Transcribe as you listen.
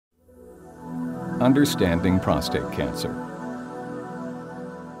Understanding prostate cancer.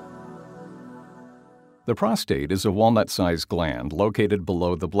 The prostate is a walnut-sized gland located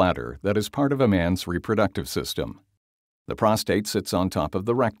below the bladder that is part of a man's reproductive system. The prostate sits on top of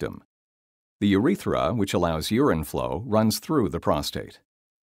the rectum. The urethra, which allows urine flow, runs through the prostate.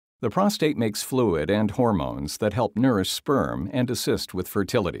 The prostate makes fluid and hormones that help nourish sperm and assist with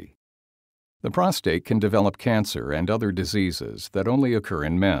fertility. The prostate can develop cancer and other diseases that only occur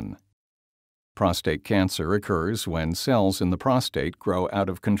in men. Prostate cancer occurs when cells in the prostate grow out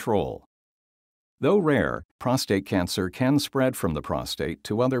of control. Though rare, prostate cancer can spread from the prostate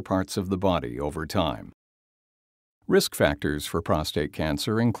to other parts of the body over time. Risk factors for prostate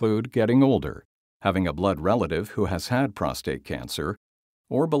cancer include getting older, having a blood relative who has had prostate cancer,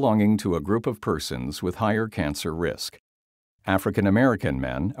 or belonging to a group of persons with higher cancer risk. African American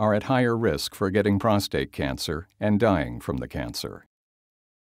men are at higher risk for getting prostate cancer and dying from the cancer.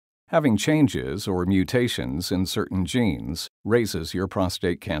 Having changes or mutations in certain genes raises your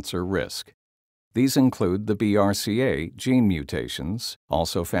prostate cancer risk. These include the BRCA gene mutations,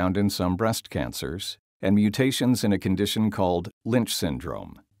 also found in some breast cancers, and mutations in a condition called Lynch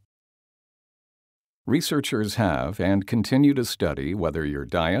syndrome. Researchers have and continue to study whether your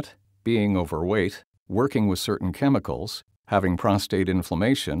diet, being overweight, working with certain chemicals, having prostate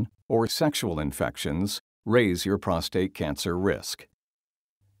inflammation, or sexual infections raise your prostate cancer risk.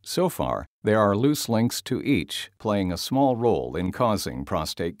 So far, there are loose links to each playing a small role in causing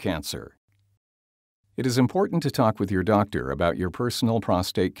prostate cancer. It is important to talk with your doctor about your personal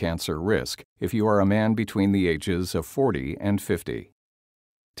prostate cancer risk if you are a man between the ages of 40 and 50.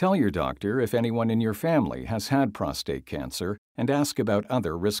 Tell your doctor if anyone in your family has had prostate cancer and ask about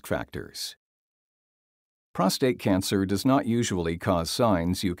other risk factors. Prostate cancer does not usually cause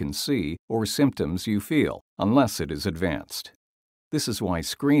signs you can see or symptoms you feel unless it is advanced. This is why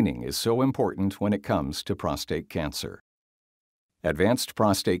screening is so important when it comes to prostate cancer. Advanced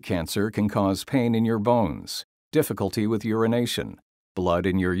prostate cancer can cause pain in your bones, difficulty with urination, blood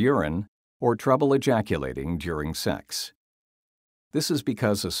in your urine, or trouble ejaculating during sex. This is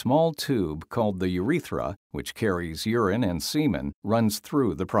because a small tube called the urethra, which carries urine and semen, runs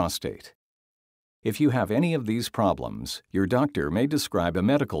through the prostate. If you have any of these problems, your doctor may describe a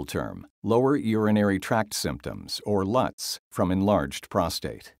medical term, lower urinary tract symptoms, or LUTS, from enlarged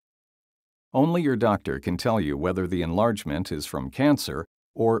prostate. Only your doctor can tell you whether the enlargement is from cancer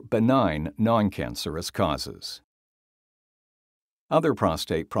or benign non-cancerous causes. Other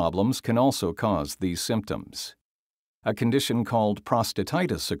prostate problems can also cause these symptoms. A condition called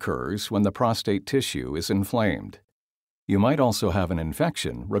prostatitis occurs when the prostate tissue is inflamed. You might also have an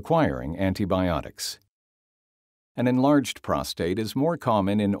infection requiring antibiotics. An enlarged prostate is more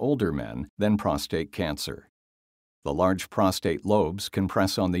common in older men than prostate cancer. The large prostate lobes can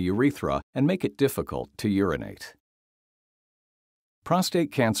press on the urethra and make it difficult to urinate.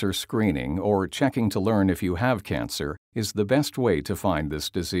 Prostate cancer screening, or checking to learn if you have cancer, is the best way to find this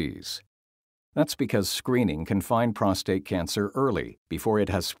disease. That's because screening can find prostate cancer early, before it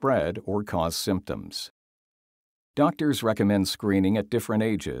has spread or caused symptoms. Doctors recommend screening at different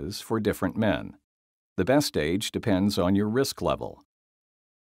ages for different men. The best age depends on your risk level.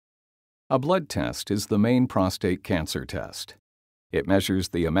 A blood test is the main prostate cancer test. It measures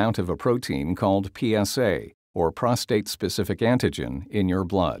the amount of a protein called PSA, or prostate-specific antigen, in your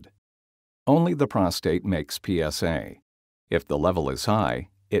blood. Only the prostate makes PSA. If the level is high,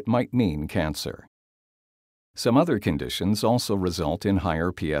 it might mean cancer. Some other conditions also result in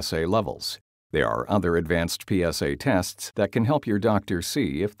higher PSA levels. There are other advanced PSA tests that can help your doctor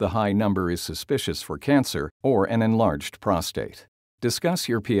see if the high number is suspicious for cancer or an enlarged prostate. Discuss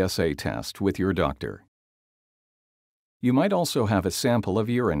your PSA test with your doctor. You might also have a sample of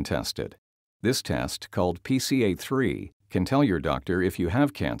urine tested. This test, called PCA3, can tell your doctor if you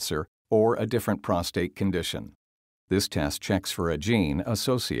have cancer or a different prostate condition. This test checks for a gene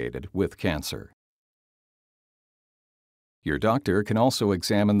associated with cancer. Your doctor can also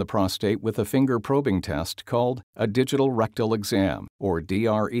examine the prostate with a finger probing test called a digital rectal exam, or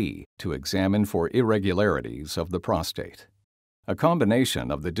DRE, to examine for irregularities of the prostate. A combination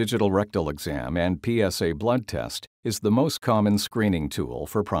of the digital rectal exam and PSA blood test is the most common screening tool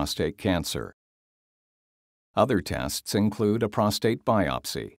for prostate cancer. Other tests include a prostate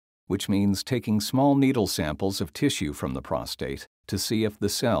biopsy, which means taking small needle samples of tissue from the prostate to see if the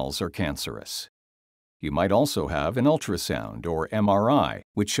cells are cancerous. You might also have an ultrasound or MRI,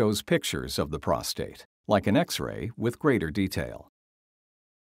 which shows pictures of the prostate, like an X-ray with greater detail.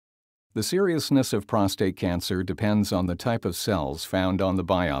 The seriousness of prostate cancer depends on the type of cells found on the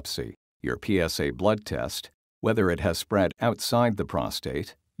biopsy, your PSA blood test, whether it has spread outside the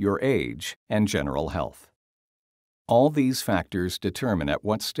prostate, your age, and general health. All these factors determine at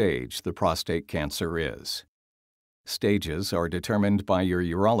what stage the prostate cancer is. Stages are determined by your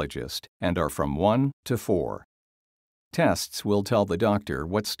urologist and are from 1 to 4. Tests will tell the doctor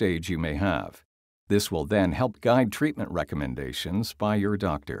what stage you may have. This will then help guide treatment recommendations by your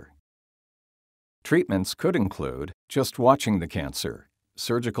doctor. Treatments could include just watching the cancer,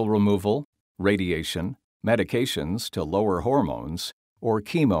 surgical removal, radiation, medications to lower hormones, or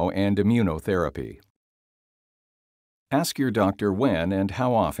chemo and immunotherapy. Ask your doctor when and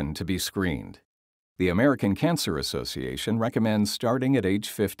how often to be screened. The American Cancer Association recommends starting at age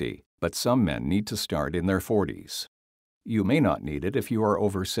 50, but some men need to start in their 40s. You may not need it if you are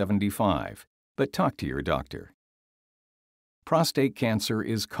over 75, but talk to your doctor. Prostate cancer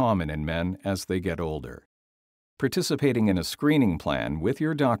is common in men as they get older. Participating in a screening plan with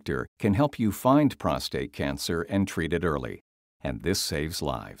your doctor can help you find prostate cancer and treat it early, and this saves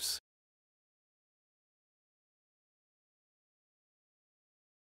lives.